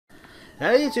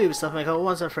Hey YouTube, stuff like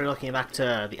once for looking back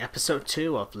to the episode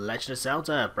 2 of Legend of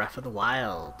Zelda Breath of the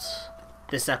Wild.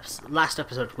 This last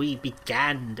episode we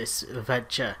began this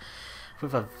adventure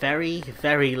with a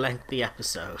very lengthy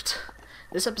episode.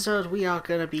 This episode we are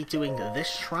going to be doing this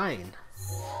shrine.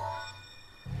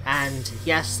 And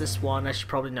yes, this one, as you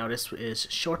probably noticed, is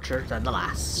shorter than the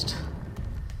last.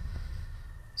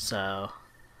 So,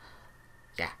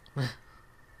 yeah.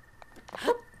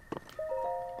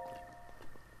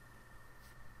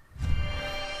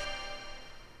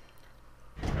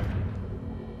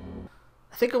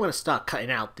 I think I'm going to start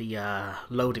cutting out the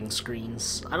loading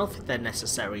screens. I don't think they're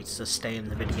necessary to stay in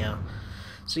the video.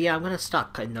 So yeah, I'm going to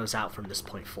start cutting those out from this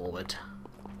point forward.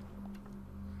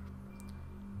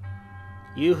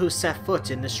 You who set foot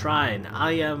in this shrine,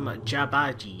 I am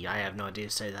Jabaji. I have no idea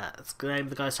to say that. That's the name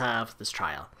the guys have this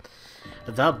trial.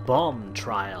 The bomb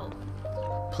trial.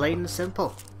 Plain and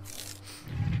simple.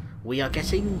 We are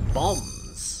getting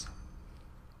bombs.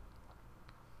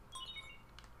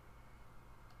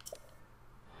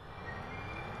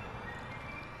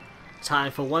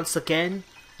 Time for once again,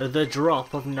 the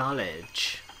drop of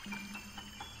knowledge.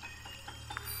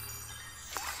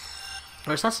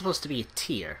 Or is that supposed to be a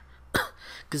tear?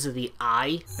 Because of the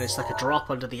eye, and it's like a drop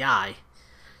under the eye.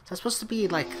 Is that supposed to be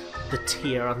like the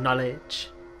tear of knowledge?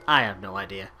 I have no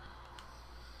idea.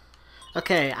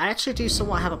 Okay, I actually do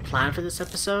somewhat have a plan for this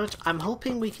episode. I'm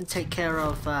hoping we can take care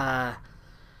of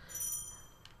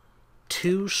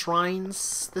 2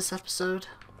 shrines this episode.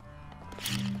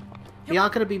 We are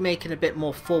going to be making a bit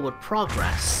more forward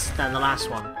progress than the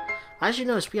last one. As you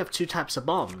notice, we have 2 types of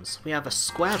bombs. We have a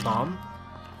square bomb,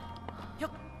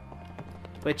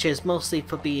 which is mostly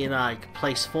for being like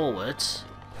placed forward,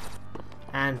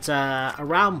 and a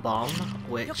round bomb,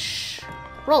 which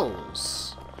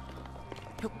rolls.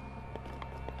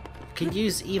 Can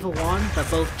use either one, they're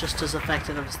both just as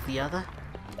effective as the other.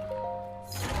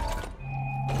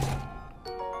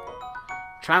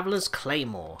 Traveler's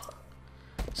Claymore.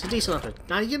 It's a decent weapon.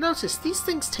 Now you notice, these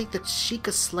things take the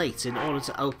Sheikah slate in order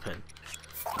to open.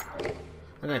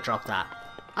 I'm gonna drop that.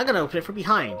 I'm gonna open it from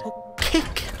behind.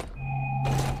 Kick!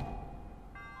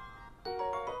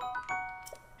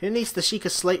 Who needs the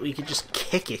Sheikah slate where you can just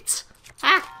kick it?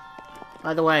 Ah!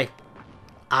 By the way,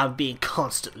 I'm being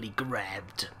constantly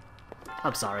grabbed.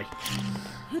 I'm sorry.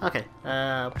 Okay,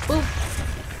 boom.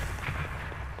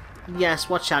 Yes,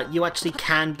 watch out. You actually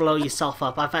can blow yourself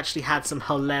up. I've actually had some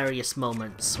hilarious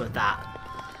moments with that.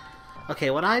 Okay,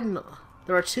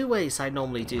 there are 2 ways I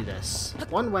normally do this.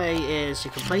 One way is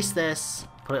you can place this,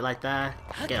 put it like there,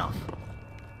 get off.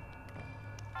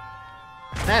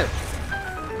 No!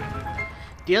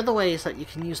 The other way is that you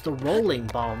can use the rolling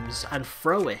bombs and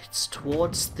throw it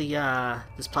towards the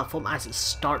this platform as it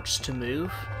starts to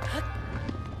move.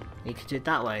 You can do it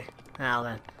that way. Now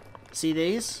then, see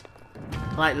these?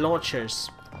 Like launchers.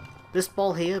 This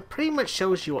ball here pretty much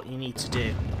shows you what you need to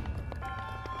do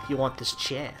if you want this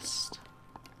chest.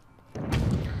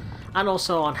 And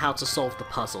also on how to solve the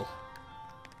puzzle.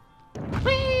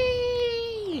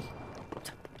 Whee!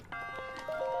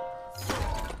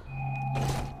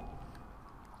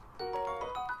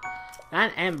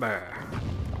 And Ember.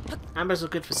 Embers are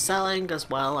good for selling as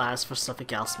well as for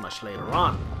something else much later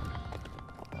on.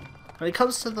 When it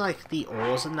comes to like the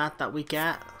ores and that we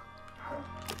get,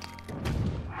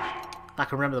 if I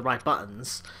can remember the right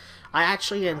buttons, I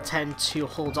actually intend to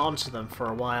hold on to them for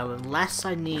a while unless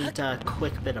I need a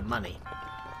quick bit of money.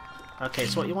 Okay,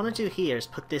 so what you want to do here is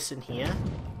put this in here.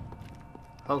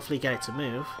 Hopefully get it to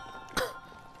move.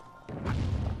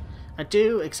 And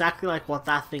do exactly like what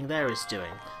that thing there is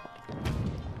doing.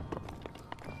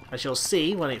 As you'll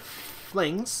see when it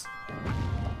flings.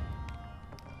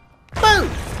 Boom!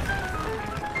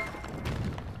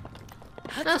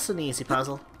 That's an easy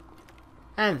puzzle.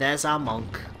 And there's our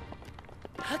monk.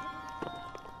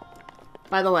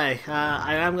 By the way,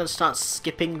 I am going to start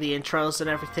skipping the intros and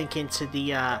everything into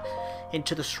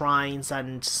the shrines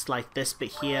and like this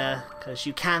bit here, because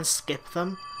you can skip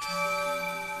them.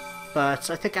 But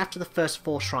I think after the first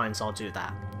 4 shrines I'll do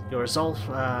that. Your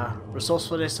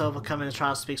resourcefulness overcoming the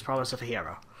trial speaks promise of a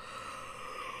hero.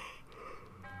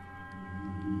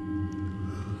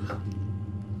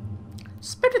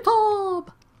 Spirit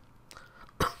Orb!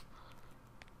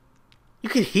 You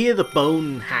can hear the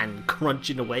bone hand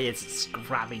crunching away as it's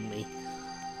grabbing me.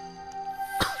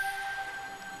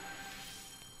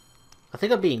 I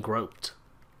think I'm being groped.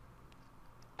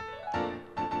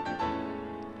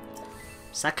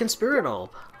 Second Spirit Orb.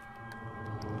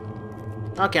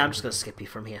 Okay, I'm just gonna skip you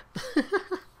from here.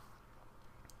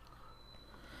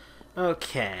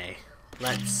 Okay,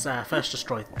 let's first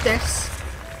destroy this.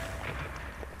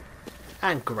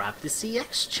 And grab the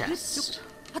CX chest.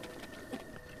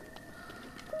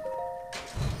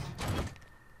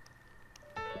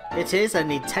 It is a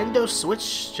Nintendo Switch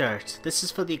shirt. This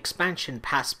is for the expansion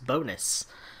pass bonus.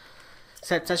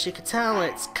 Except as you can tell,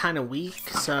 it's kind of weak,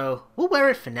 so we'll wear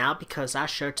it for now because our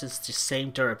shirt is the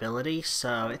same durability,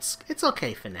 so it's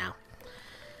okay for now.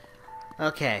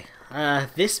 Okay,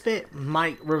 this bit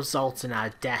might result in our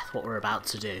death, what we're about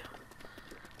to do.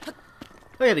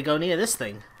 We're gonna go near this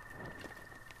thing.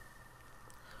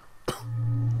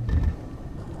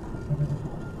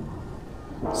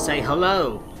 Say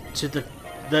hello to the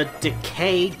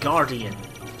Decay Guardian.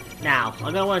 Now,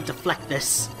 I'm gonna want to deflect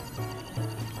this.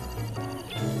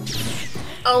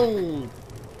 Oh!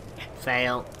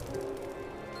 Fail.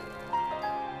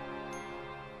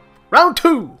 Round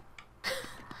 2!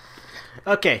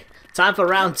 Okay, time for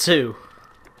round 2.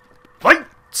 Fight!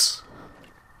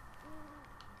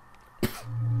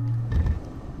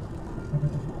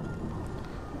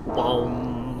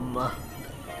 Boom.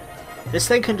 This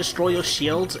thing can destroy your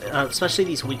shield, especially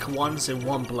these weaker ones, in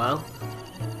one blow.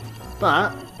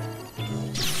 But...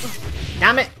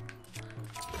 damn it!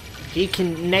 He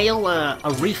can nail a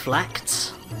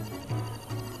reflect.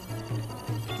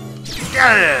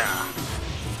 Yeah!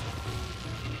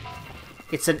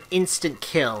 It's an instant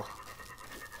kill.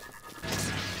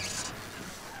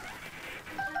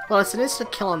 Well, it's an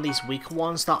instant kill on these weaker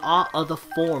ones. There are other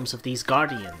forms of these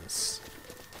guardians.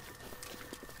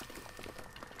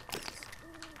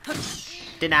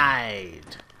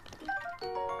 Denied.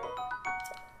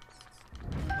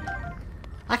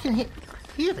 I can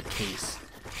hear the keys.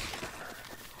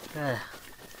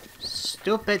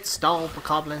 Stupid stall for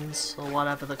goblins, or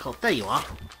whatever they're called. There you are.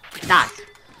 Die.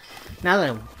 Now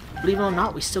then, believe it or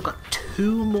not, we still got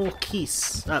 2 more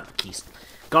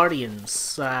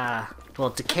guardians, well,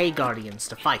 decay guardians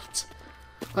to fight.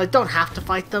 Well, I don't have to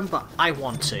fight them, but I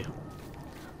want to.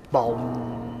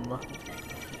 Boom.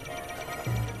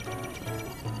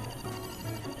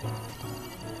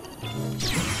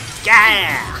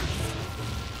 Yeah!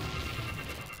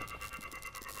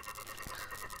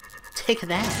 Take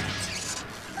that!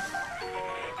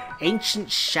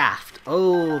 Ancient Shaft.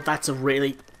 Oh, that's a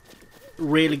really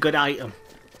good item.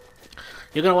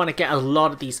 You're gonna want to get a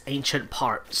lot of these ancient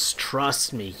parts.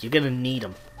 Trust me, you're gonna need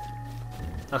them.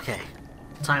 Okay,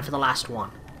 time for the last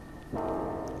one.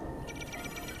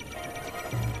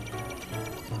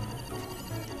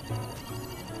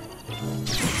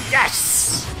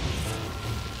 Yes!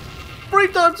 3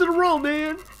 times in a row,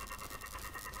 man!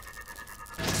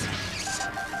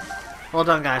 Hold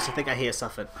on, guys, I think I hear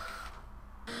something.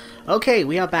 Okay,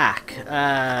 we are back.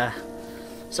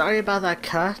 Sorry about that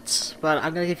cut, but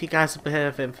I'm gonna give you guys a bit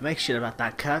of information about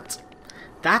that cut.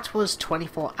 That was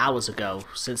 24 hours ago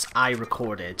since I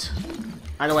recorded.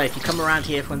 By the way, if you come around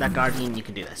here from that Guardian, you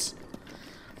can do this.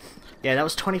 Yeah, that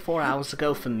was 24 hours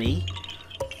ago for me.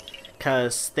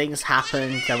 Because things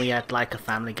happened, then we had like a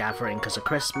family gathering because of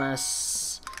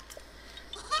Christmas.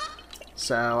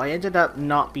 So I ended up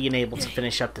not being able to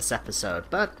finish up this episode,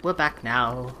 but we're back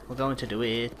now. We're going to do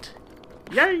it.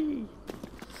 Yay!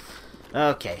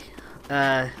 Okay.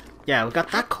 Yeah, we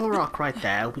got that Korok right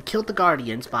there. We killed the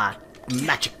Guardians by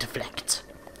magic deflect.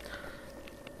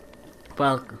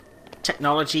 Well,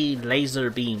 technology laser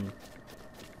beam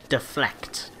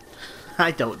deflect.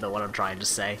 I don't know what I'm trying to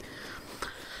say.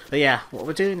 But yeah, what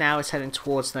we're doing now is heading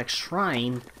towards the next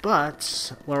shrine,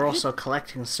 but we're also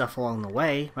collecting stuff along the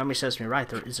way. Memory serves me right,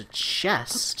 there is a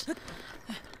chest,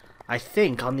 I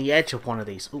think, on the edge of one of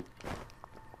these. Ooh.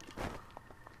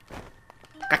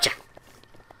 Gotcha!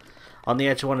 On the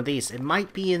edge of one of these. It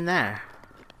might be in there.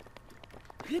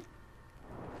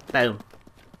 Boom.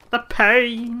 The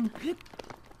pain!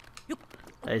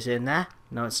 Is it in there?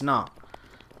 No, it's not.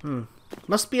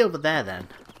 Must be over there then.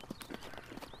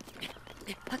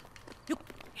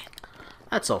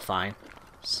 That's all fine.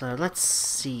 So let's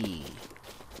see.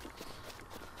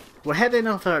 We're heading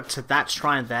over to that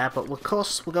shrine there, but of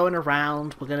course we're going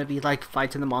around. We're going to be like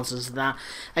fighting the monsters and that.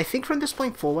 I think from this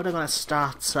point forward I'm going to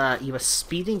start either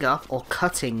speeding up or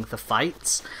cutting the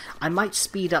fights. I might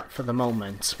speed up for the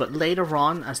moment, but later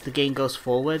on as the game goes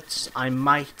forward I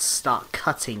might start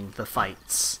cutting the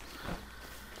fights.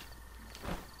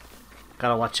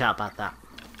 Gotta watch out about that.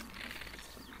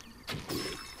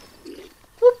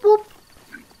 Whoop whoop.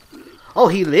 Oh,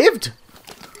 he lived?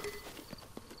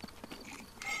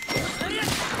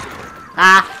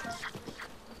 Ah!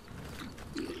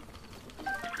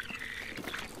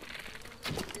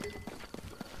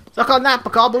 Suck on that,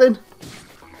 Bokoblin!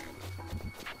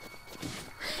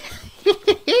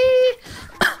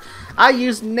 I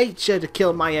use nature to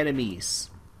kill my enemies.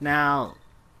 Now,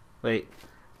 wait.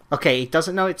 Okay, it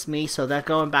doesn't know it's me, so they're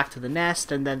going back to the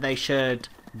nest, and then they should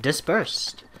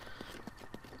disperse.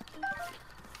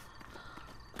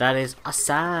 That is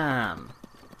awesome.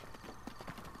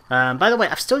 By the way,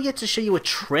 I've still yet to show you a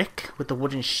trick with the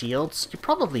wooden shields. You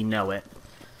probably know it.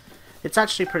 It's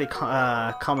actually a pretty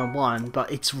common one,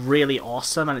 but it's really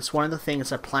awesome, and it's one of the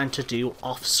things I plan to do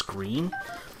off-screen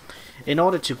in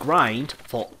order to grind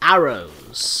for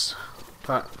arrows.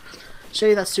 But I'll show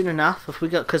you that soon enough.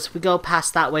 Because if we go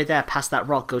past that way there, past that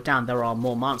rock, go down, there are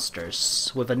more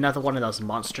monsters with another one of those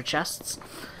monster chests.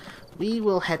 We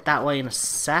will head that way in a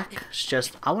sec. It's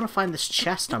just, I want to find this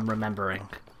chest I'm remembering.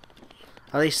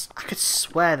 At least, I could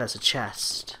swear there's a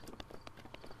chest.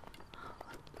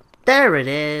 There it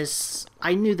is!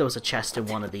 I knew there was a chest in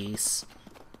one of these.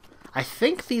 I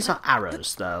think these are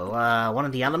arrows, though. One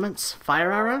of the elements?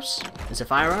 Fire arrows? Is it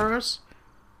fire arrows?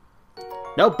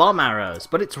 No, bomb arrows.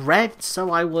 But it's red,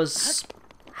 so I was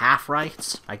half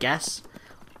right, I guess.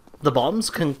 The bombs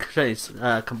can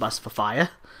combust for fire.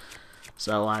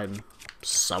 So I'm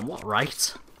somewhat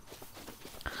right.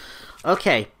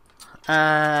 Okay.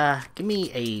 Give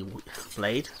me a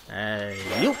blade.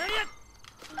 Yoop.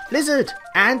 Lizard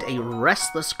and a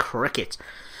restless cricket.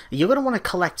 You're going to want to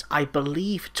collect, I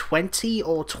believe, 20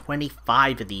 or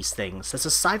 25 of these things. There's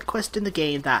a side quest in the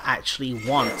game that actually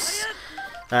wants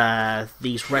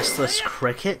these restless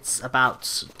crickets, about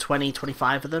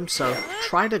 20-25 of them, so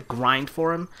try to grind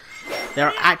for them.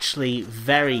 They're actually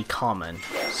very common,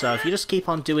 so if you just keep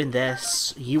on doing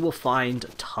this, you will find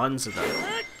tons of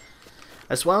them.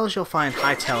 As well as you'll find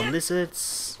high-tailed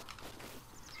lizards,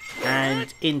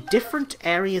 and in different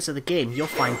areas of the game you'll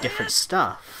find different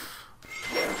stuff.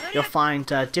 You'll find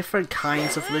different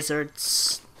kinds of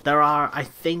lizards. There are, I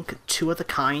think, 2 other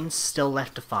kinds still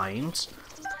left to find.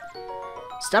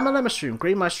 Stamina mushroom,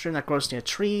 green mushroom that grows near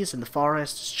trees in the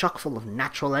forest. It's chock full of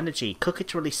natural energy. Cook it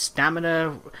to release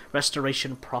stamina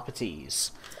restoration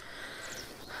properties.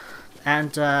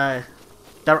 And there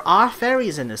are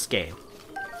fairies in this game.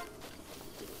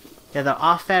 Yeah, there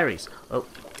are fairies. Oh.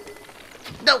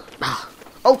 No!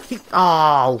 Oh,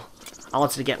 oh! I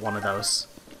wanted to get one of those.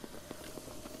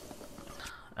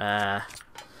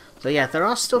 So yeah, there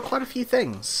are still quite a few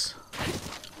things.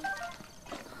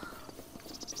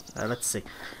 Let's see.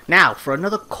 Now, for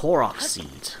another Korok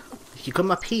seed. If you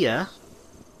come up here,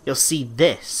 you'll see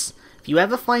this. If you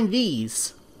ever find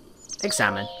these,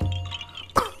 examine.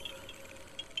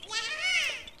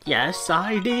 Yes,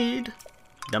 I did.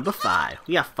 Number 5.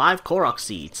 We have 5 Korok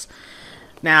seeds.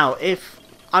 Now, if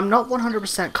I'm not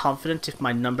 100% confident if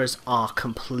my numbers are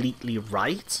completely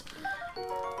right.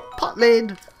 Pot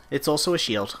lid. It's also a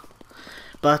shield.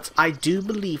 But I do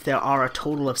believe there are a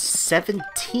total of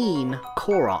 17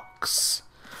 Koroks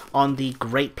on the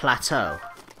Great Plateau.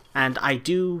 And I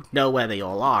do know where they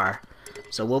all are.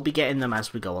 So we'll be getting them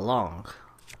as we go along.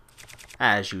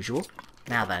 As usual.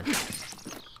 Now then.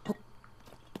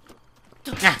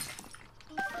 Ah.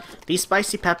 These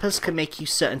spicy peppers can make you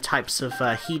certain types of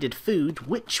heated food,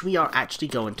 which we are actually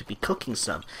going to be cooking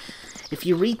some. If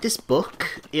you read this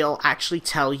book, it'll actually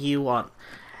tell you on...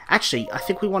 Actually, I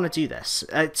think we want to do this.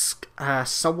 It's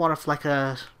somewhat of like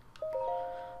a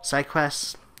side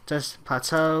quest. Just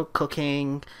plateau,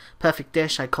 cooking, perfect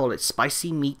dish. I call it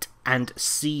spicy meat and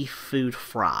seafood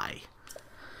fry.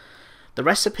 The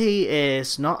recipe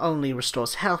is not only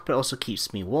restores health, but also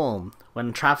keeps me warm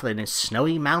when traveling in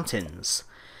snowy mountains.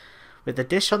 With the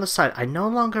dish on the side, I no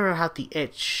longer have the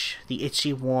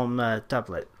itchy warm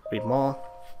doublet. Read more.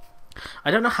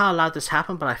 I don't know how I allowed this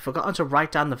happen, but I've forgotten to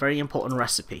write down the very important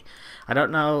recipe. I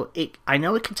know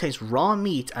it contains raw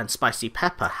meat and spicy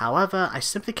pepper, however, I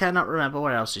simply cannot remember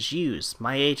what else is used.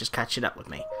 My age is catching up with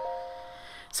me.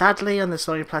 Sadly, on this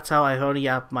lonely plateau, I only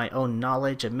have my own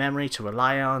knowledge and memory to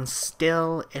rely on.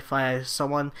 Still, if I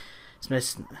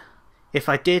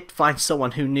did find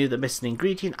someone who knew the missing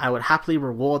ingredient, I would happily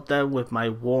reward them with my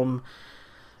warm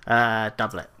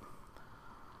doublet.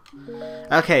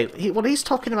 Okay, what he's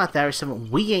talking about there is something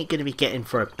we ain't going to be getting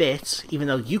for a bit, even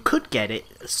though you could get it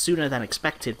sooner than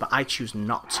expected, but I choose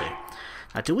not to.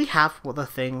 Now, do we have other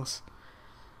things?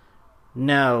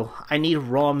 No, I need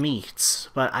raw meat,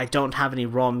 but I don't have any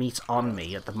raw meat on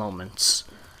me at the moment.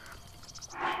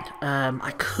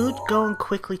 I could go and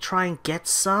quickly try and get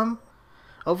some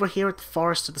over here at the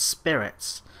Forest of the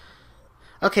Spirits.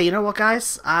 Okay, you know what,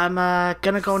 guys? I'm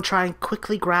gonna go and try and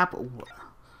quickly grab...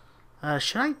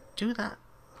 should I do that?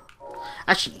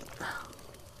 Actually,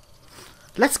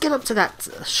 let's get up to that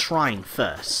shrine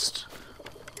first.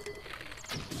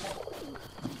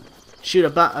 Shoot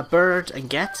a bird and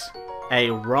get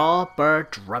a raw bird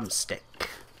drumstick.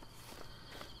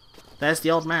 There's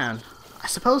the old man. I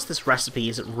suppose this recipe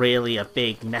isn't really a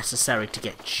big necessary to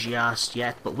get just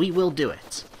yet, but we will do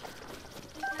it.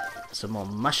 Some more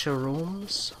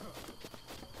mushrooms.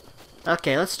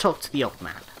 Okay, let's talk to the old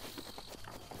man.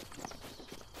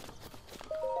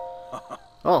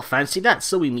 Oh, fancy that,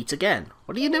 so we meet again.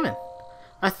 What are you doing?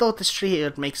 I thought this tree here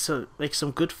would make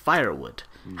some good firewood.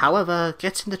 However,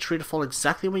 getting the tree to fall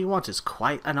exactly where you want is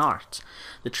quite an art.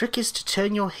 The trick is to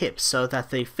turn your hips so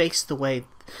that they face the way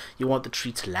you want the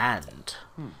tree to land.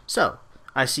 So,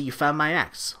 I see you found my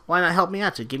axe. Why not help me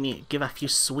out to give a few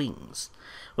swings?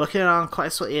 Working on quite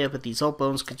a sort here, but these old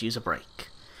bones could use a break.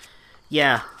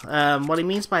 Yeah, what he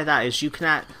means by that is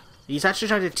he's actually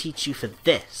trying to teach you for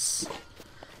this.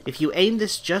 If you aim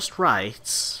this just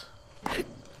right,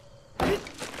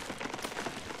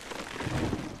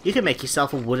 you can make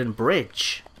yourself a wooden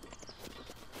bridge.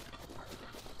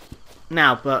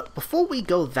 Now, but before we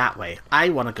go that way, I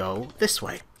want to go this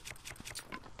way.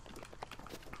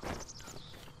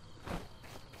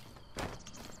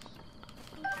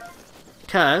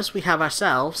 Because we have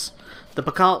ourselves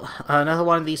another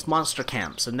one of these monster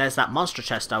camps, and there's that monster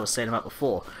chest I was saying about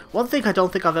before. One thing I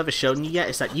don't think I've ever shown you yet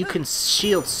is that you can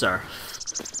shield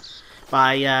surf.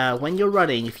 By, when you're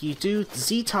running, if you do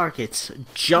Z targets,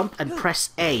 jump and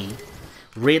press A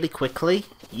really quickly,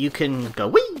 you can go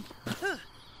whee!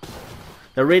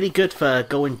 They're really good for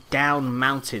going down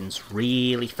mountains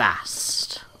really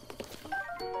fast.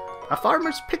 A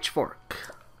farmer's pitchfork.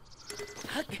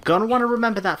 Gonna want to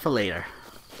remember that for later.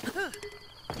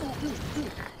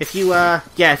 If you,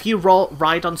 if you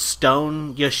ride on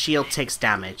stone, your shield takes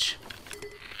damage.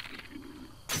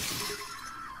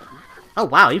 Oh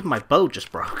wow, even my bow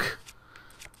just broke.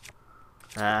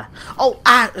 Damn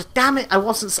it, I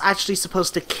wasn't actually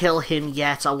supposed to kill him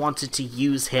yet, I wanted to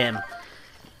use him.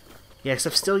 Yeah, because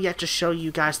I've still yet to show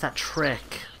you guys that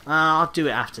trick. I'll do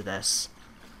it after this.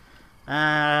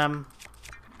 Fuck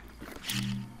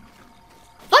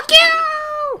you!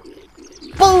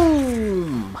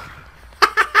 Boom!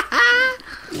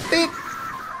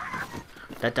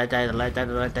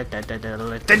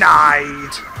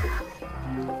 Denied!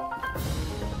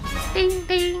 Ding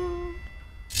ding!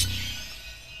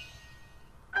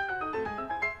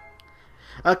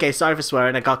 Okay, sorry for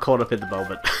swearing, I got caught up in the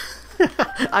moment.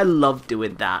 I love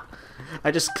doing that.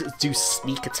 I just do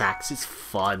sneak attacks, it's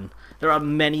fun. There are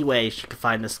many ways you can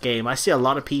find this game. I see a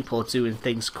lot of people doing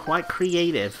things quite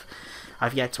creative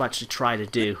I've yet to actually try to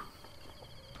do.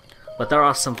 But there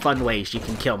are some fun ways you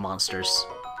can kill monsters.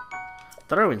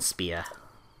 Throwing spear.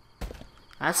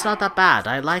 That's not that bad.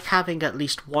 I like having at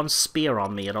least one spear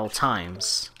on me at all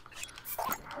times.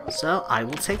 So I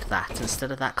will take that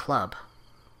instead of that club.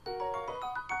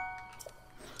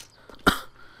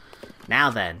 Now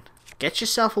then, get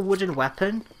yourself a wooden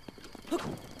weapon.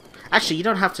 Actually, you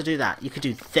don't have to do that. You could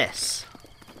do this.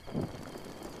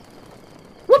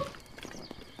 Whoop!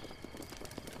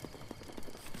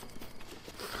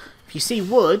 If you see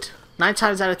wood, 9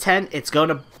 times out of 10, it's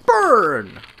gonna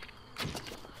burn!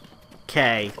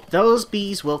 Okay, those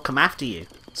bees will come after you.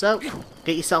 So,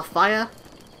 get yourself fire.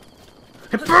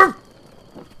 Burn!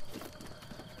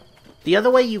 The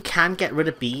other way you can get rid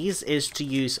of bees is to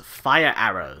use fire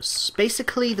arrows.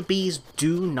 Basically, the bees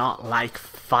do not like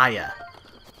fire.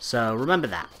 So, remember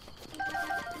that.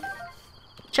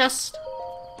 Chest.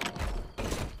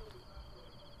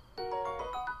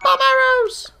 Bomb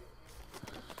arrows!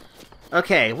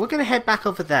 Okay, we're gonna head back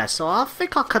over there, so I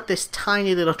think I'll cut this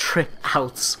tiny little trip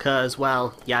out, cause,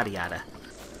 well, yada yada.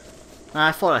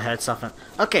 I thought I heard something.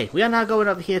 Okay, we are now going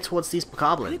over here towards these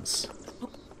goblins.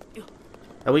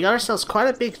 And we got ourselves quite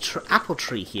a big apple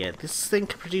tree here. This thing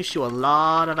can produce you a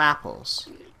lot of apples.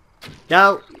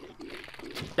 No!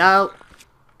 No!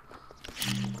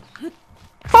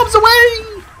 Bombs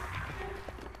away!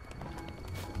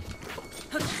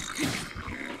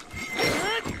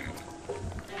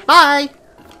 Bye!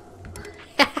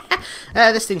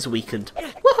 This thing's weakened.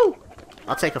 Woohoo!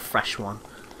 I'll take a fresh one.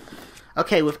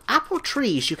 Okay, with apple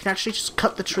trees, you can actually just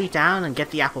cut the tree down and get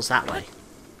the apples that way.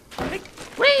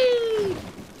 Whee!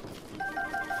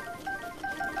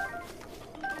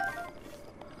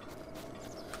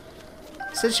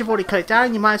 Since you've already cut it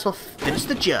down, you might as well finish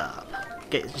the job.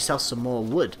 Get yourself some more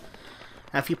wood.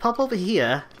 Now if you pop over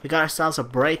here, we got ourselves a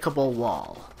breakable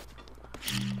wall.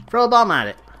 Throw a bomb at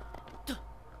it.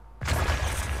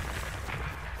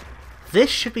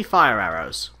 This should be fire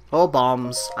arrows. Or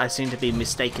bombs. I seem to be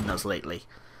mistaking those lately.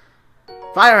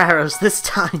 Fire arrows this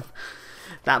time!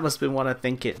 That must have been what I've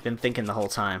been thinking the whole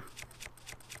time.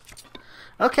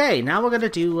 Okay, now we're going to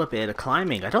do a bit of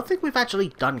climbing. I don't think we've actually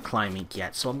done climbing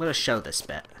yet, so I'm going to show this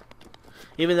bit.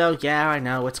 Even though, yeah, I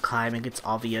know it's climbing, it's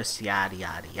obvious, yada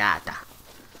yada yada.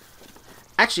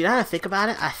 Actually, now that I think about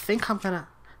it, I think I'm gonna...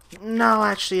 No,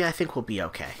 actually, I think we'll be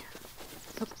okay.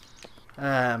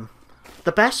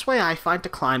 The best way I find to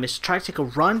climb is to try to take a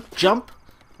run, jump,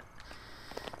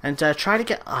 and try to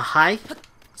get a high.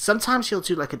 Sometimes you'll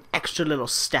do like an extra little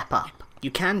step up.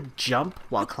 You can jump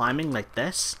while climbing like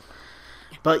this,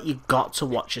 but you got to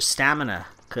watch your stamina,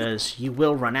 because you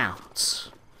will run out.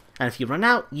 And if you run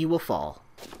out, you will fall.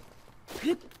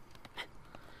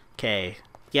 Okay,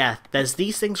 yeah, there's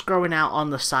these things growing out on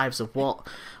the sides of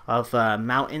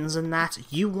mountains and that.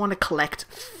 You want to collect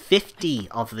 50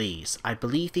 of these. I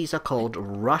believe these are called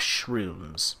rush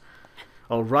rooms.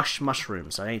 Or rush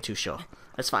mushrooms, I ain't too sure.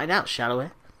 Let's find out, shall we?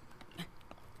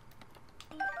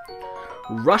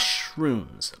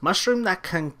 Rushrooms. Mushroom that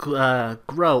can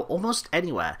grow almost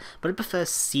anywhere, but it prefers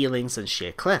ceilings and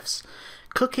sheer cliffs.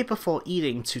 Cook it before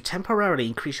eating to temporarily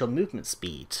increase your movement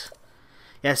speed.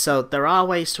 Yeah, so there are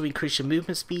ways to increase your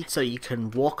movement speed so you can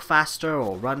walk faster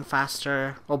or run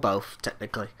faster, or both,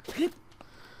 technically.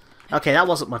 Okay, that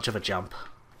wasn't much of a jump.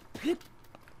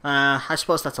 I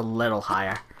suppose that's a little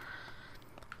higher.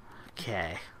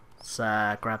 Okay, let's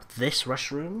grab this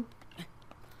rush room.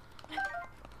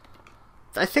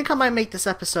 I think I might make this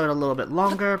episode a little bit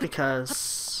longer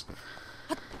because...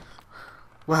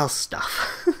 well,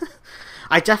 stuff.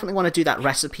 I definitely want to do that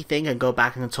recipe thing and go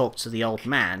back and talk to the old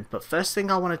man, but first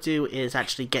thing I want to do is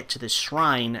actually get to this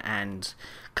shrine and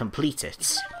complete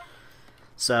it.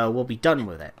 So we'll be done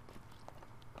with it.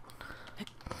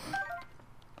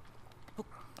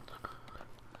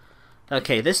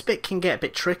 Okay, this bit can get a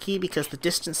bit tricky because the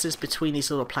distances between these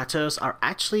little plateaus are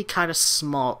actually kind of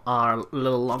small, are a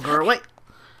little longer away.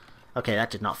 Okay,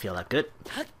 that did not feel that good.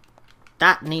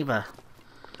 That neither.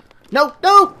 No,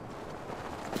 no!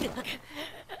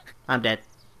 I'm dead.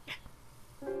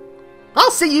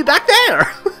 I'll see you back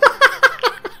there!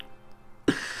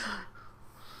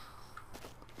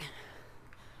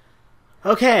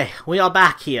 Okay, we are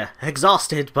back here.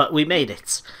 Exhausted, but we made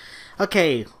it.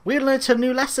 Okay, we learned a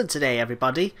new lesson today,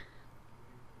 everybody.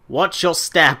 Watch your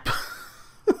step.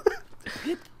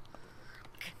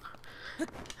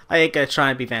 I ain't gonna try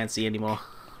and be fancy anymore.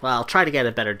 Well, I'll try to get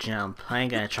a better jump. I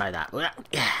ain't gonna try that.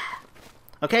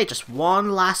 Okay, just one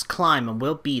last climb and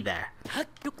we'll be there.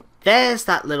 There's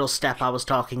that little step I was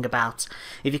talking about.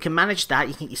 If you can manage that,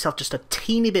 you can get yourself just a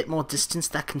teeny bit more distance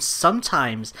that can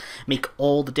sometimes make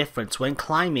all the difference when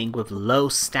climbing with low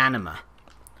stamina.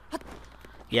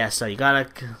 Yeah, so you gotta...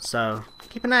 so,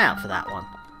 keep an eye out for that one.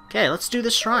 Okay, let's do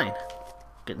this shrine.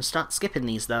 Gonna start skipping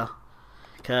these though.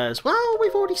 Because, well,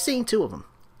 we've already seen 2 of them.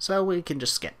 So we can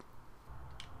just skip.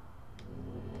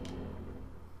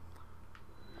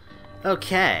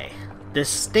 Okay, the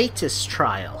status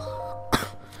trial.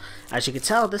 As you can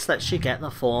tell, this lets you get in the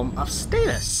form of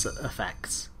status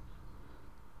effects.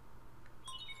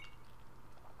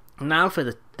 Now for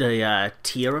the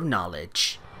tier of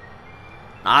knowledge.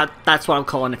 That's what I'm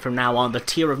calling it from now on, the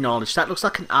tier of knowledge. That looks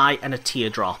like an eye and a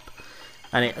teardrop.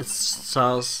 And it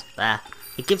says there.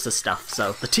 It gives us stuff,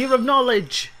 so the tier of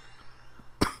knowledge!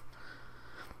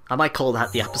 I might call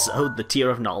that the episode, the tier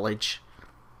of knowledge.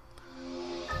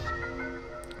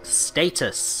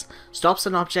 Status. Stops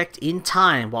an object in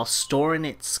time while storing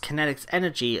its kinetic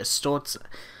energy. The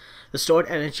stored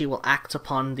energy will act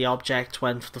upon the object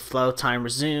when the flow time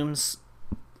resumes.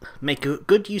 Make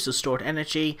good use of stored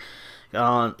energy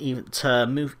even to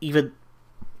move even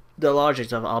the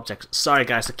largest of objects. Sorry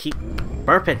guys, I keep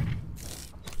burping.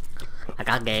 I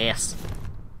got gas.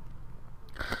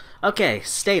 Okay,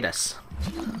 status.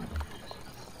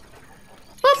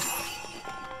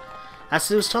 As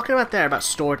I was talking about there, about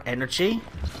stored energy,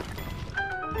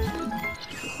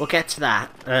 we'll get to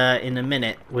that in a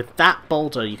minute. With that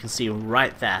boulder you can see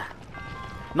right there.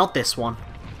 Not this one.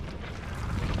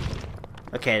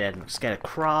 Okay then, let's get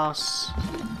across.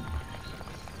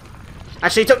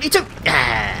 Actually, don't need to!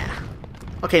 Yeah.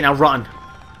 Okay, now run.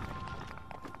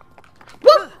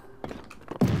 Woo!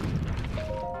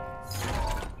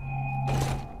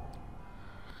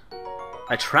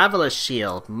 A traveler's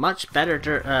shield, much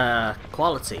better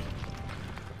quality.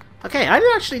 Okay, I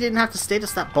actually didn't have to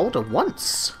status that boulder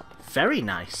once. Very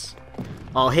nice.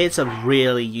 Oh, here's a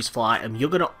really useful item. You're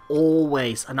gonna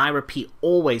always, and I repeat,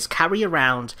 always carry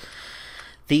around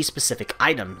these specific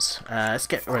items. Let's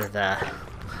get rid of the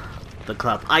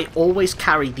club. I always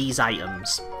carry these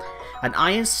items. An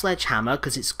iron sledgehammer,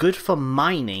 because it's good for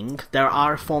mining. There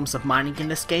are forms of mining in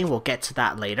this game. We'll get to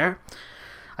that later.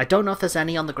 I don't know if there's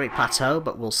any on the Great Plateau,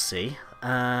 but we'll see.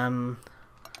 And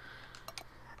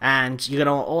you're going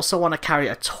to also want to carry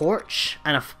a torch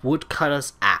and a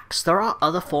woodcutter's axe. There are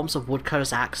other forms of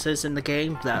woodcutter's axes in the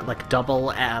game, that like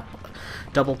double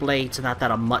blades and that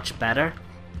are much better.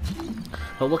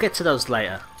 But we'll get to those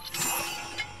later.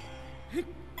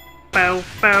 Bow,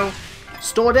 bow.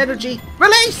 Stored energy.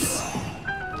 Release!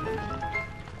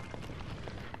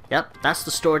 Yep, that's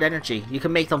the stored energy. You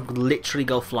can make them literally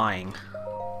go flying.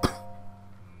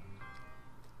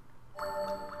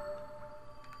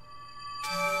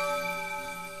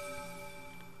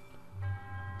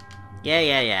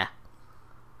 Yeah.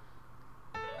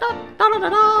 Da, da, da, da,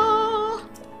 da.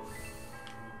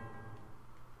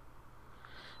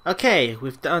 Okay,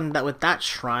 we've done that with that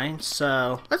shrine,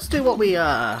 so let's do what we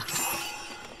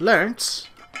learnt.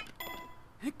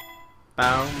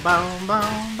 Bow, bow,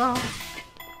 bow, bow.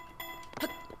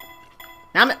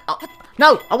 Damn it! Oh,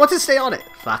 no! I want to stay on it!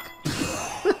 Fuck.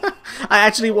 I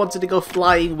actually wanted to go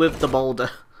flying with the boulder.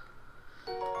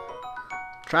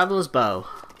 Traveler's bow.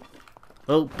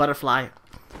 Oh, butterfly.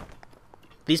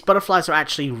 These butterflies are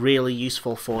actually really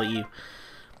useful for you.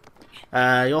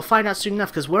 You'll find out soon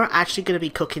enough, because we're actually going to be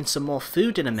cooking some more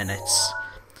food in a minute.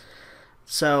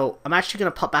 So, I'm actually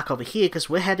going to pop back over here, because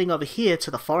we're heading over here to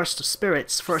the Forest of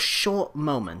Spirits for a short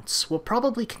moment. We'll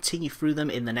probably continue through them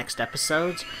in the next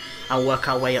episode, and work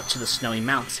our way up to the Snowy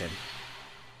Mountain.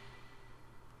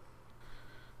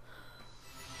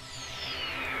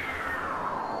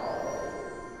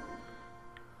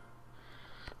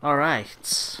 Alright,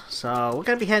 so we're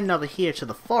going to be heading over here to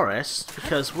the forest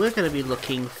because we're going to be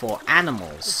looking for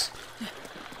animals.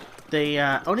 The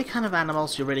only kind of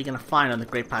animals you're really going to find on the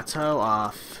Great Plateau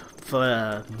are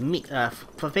for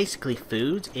basically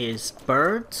food is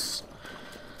birds,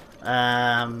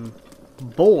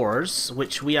 boars,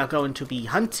 which we are going to be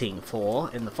hunting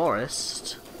for in the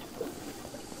forest,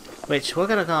 which we're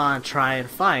going to go and try and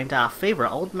find our favorite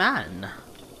old man.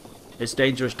 It's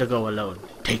dangerous to go alone.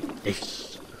 Take this.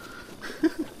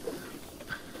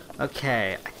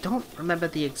 Okay, I don't remember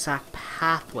the exact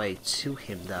pathway to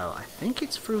him though. I think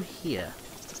it's through here.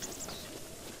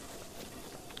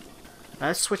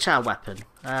 Let's switch our weapon.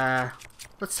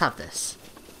 Let's have this.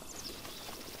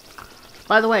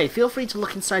 By the way, feel free to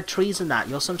look inside trees and that.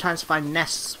 You'll sometimes find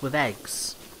nests with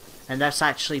eggs. And that's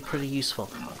actually pretty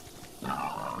useful.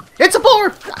 It's a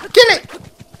boar! Kill it!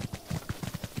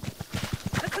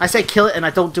 I say kill it and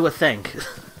I don't do a thing.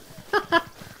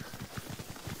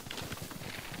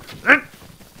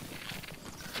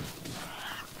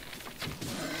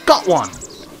 Got one!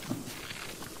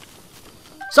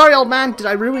 Sorry, old man, did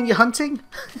I ruin your hunting?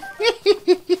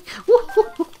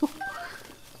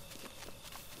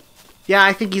 Yeah,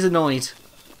 I think he's annoyed.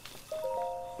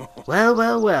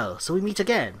 Well, so we meet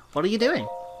again. What are you doing?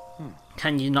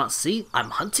 Can you not see?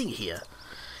 I'm hunting here.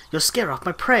 You'll scare off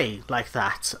my prey like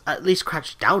that. At least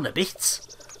crouch down a bit.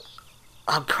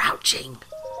 I'm crouching.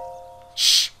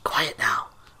 Shh, quiet now.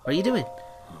 What are you doing?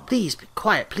 Please, be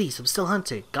quiet, please. I'm still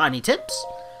hunting. Got any tips?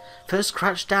 First,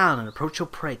 crouch down and approach your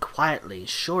prey quietly.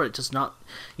 Sure,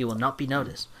 you will not be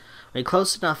noticed. When you're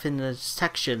close enough in the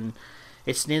detection,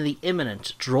 it's nearly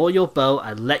imminent. Draw your bow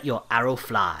and let your arrow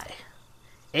fly.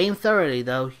 Aim thoroughly,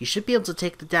 though. You should be able to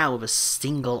take them down with a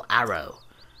single arrow.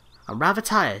 I'm rather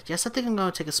tired. Yes, I think I'm going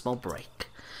to take a small break.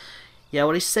 Yeah,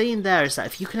 what he's saying there is that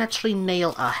if you can actually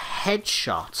nail a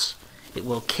headshot, it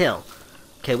will kill.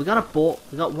 Okay, we got a boar.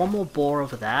 We got one more boar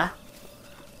over there.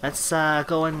 Let's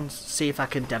go and see if I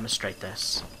can demonstrate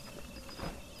this.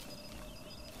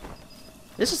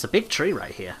 This is a big tree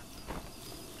right here.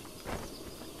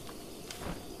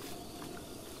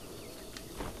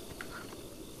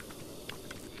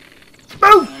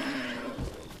 Boom!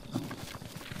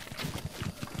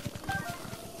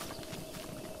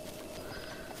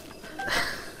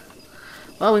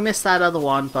 Well, we missed that other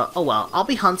one, but oh well. I'll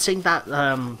be hunting that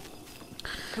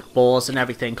boars and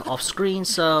everything off screen,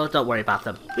 so don't worry about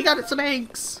them. We got it some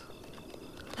eggs!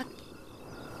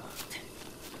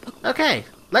 Okay,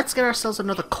 let's get ourselves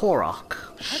another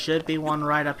Korok. Should be one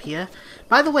right up here.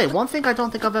 By the way, one thing I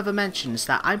don't think I've ever mentioned is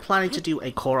that I'm planning to do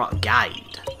a Korok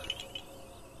guide.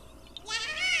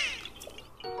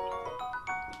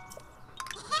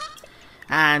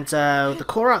 And the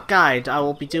Korok guide, I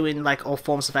will be doing like all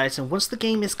forms of editing. Once the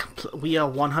game is we are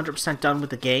 100% done with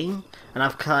the game, and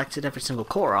I've collected every single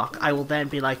Korok, I will then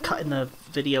be like cutting the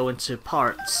video into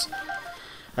parts,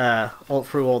 all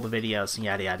through all the videos and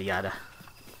yada yada yada.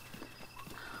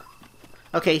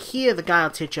 Okay, here the guy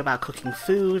will teach you about cooking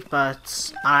food,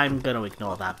 but I'm gonna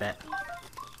ignore that bit.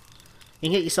 You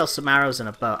can get yourself some arrows and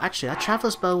a bow. Actually, a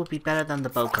traveler's bow would be better than the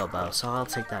Boko bow, so I'll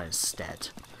take that instead.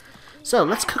 So,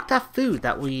 let's cook that food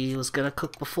that we was gonna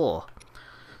cook before.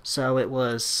 So it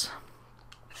was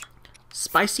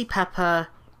spicy pepper,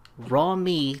 raw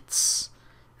meats,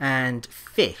 and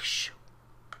fish.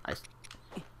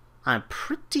 I'm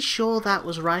pretty sure that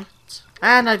was right.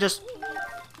 And I just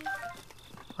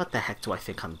What the heck do I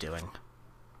think I'm doing?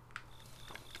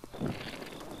 Boop.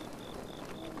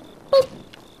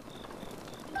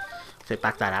 Take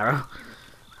back that arrow.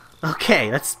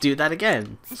 Okay, let's do that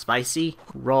again. Spicy,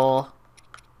 raw,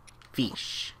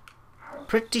 fish.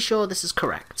 Pretty sure this is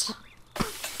correct.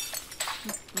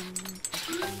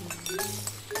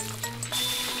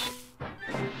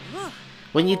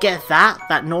 When you get that,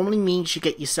 that normally means you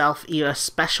get yourself either a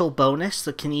special bonus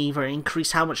that can either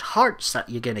increase how much hearts that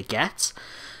you're gonna get,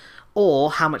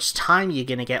 or how much time you're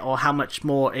gonna get, or how much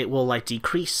more it will like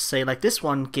decrease. Say like this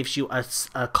one gives you a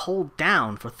cold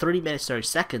down for 30 minutes 30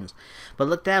 seconds. But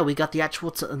look there, we got the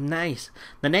actual the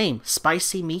name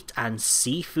spicy meat and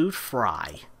seafood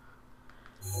fry.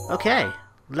 Okay,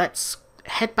 let's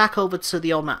head back over to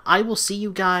the old man. I will see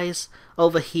you guys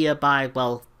over here by,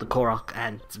 well, the Korok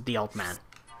and the old man.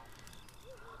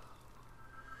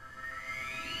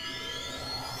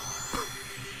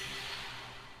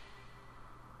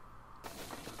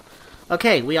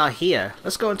 Okay, we are here.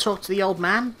 Let's go and talk to the old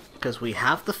man, because we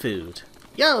have the food.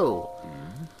 Yo!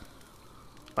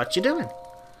 What you doing?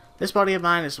 This body of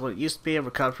mine is what it used to be. I'm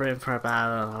recovering from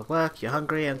about work. You're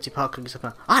hungry, empty pockets.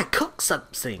 I cooked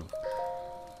something!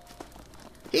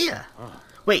 Here!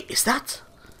 Wait, is that?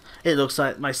 It looks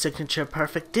like my signature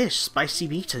perfect dish, spicy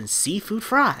meat and seafood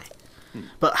fry.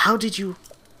 But how did you...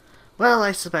 Well,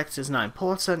 I suspect it's not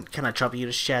important. Can I trouble you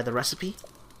to share the recipe?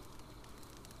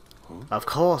 Of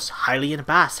course, highly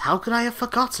embarrassed. How could I have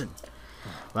forgotten?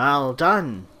 Well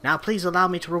done. Now please allow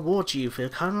me to reward you for your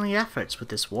culinary efforts with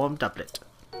this warm doublet.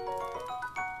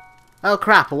 Oh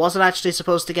crap, I wasn't actually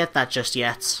supposed to get that just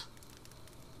yet.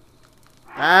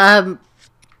 I'll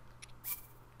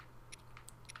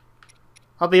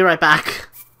be right back.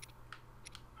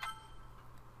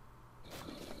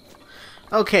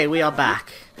 Okay, we are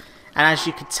back. And as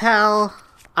you can tell,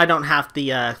 I don't have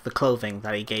the clothing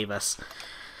that he gave us.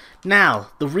 Now,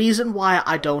 the reason why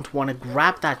I don't want to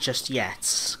grab that just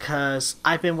yet, because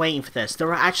I've been waiting for this. There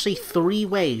are actually 3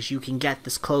 ways you can get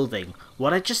this clothing.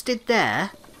 What I just did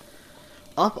there,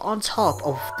 up on top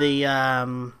of the,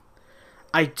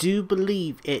 I do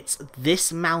believe it's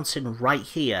this mountain right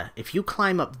here. If you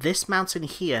climb up this mountain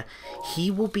here,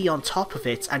 he will be on top of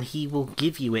it and he will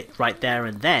give you it right there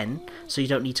and then, so you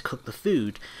don't need to cook the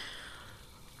food.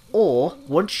 Or,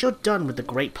 once you're done with the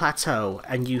Great Plateau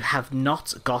and you have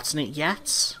not gotten it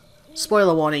yet,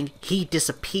 spoiler warning, he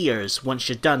disappears once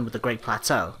you're done with the Great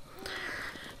Plateau.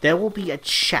 There will be a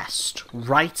chest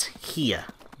right here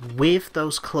with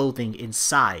those clothing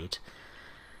inside.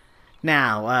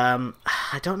 Now,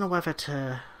 I don't know whether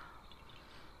to...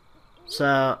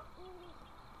 So,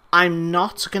 I'm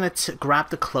not going to grab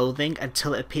the clothing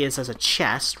until it appears as a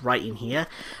chest right in here.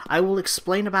 I will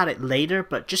explain about it later,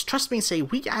 but just trust me and say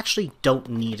we actually don't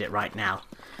need it right now.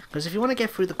 Because if you want to get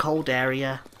through the cold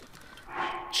area,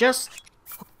 just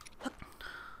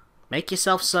make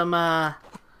yourself some,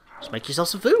 just make yourself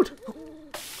some food.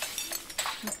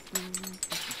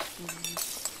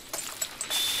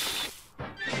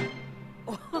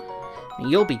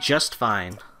 And you'll be just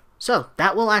fine. So,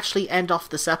 that will actually end off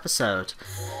this episode.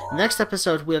 The next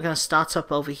episode, we're going to start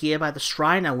up over here by the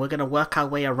shrine, and we're going to work our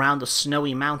way around the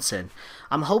snowy mountain.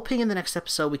 I'm hoping in the next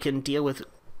episode we can deal with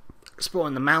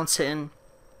exploring the mountain.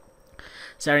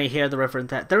 This area here, the river, and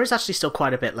that. There is actually still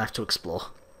quite a bit left to explore.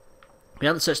 We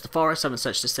haven't searched the forest, haven't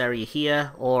searched this area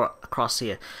here, or across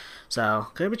here. So,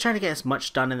 going to be trying to get as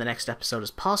much done in the next episode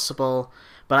as possible.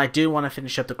 But I do want to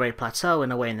finish up the Great Plateau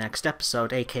in a way in the next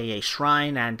episode, aka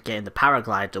Shrine, and get in the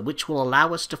paraglider, which will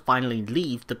allow us to finally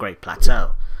leave the Great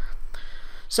Plateau.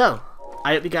 So,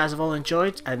 I hope you guys have all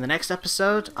enjoyed, and in the next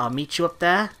episode, I'll meet you up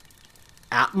there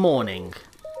at morning.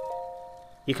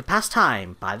 You can pass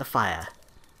time by the fire.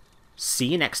 See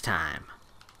you next time.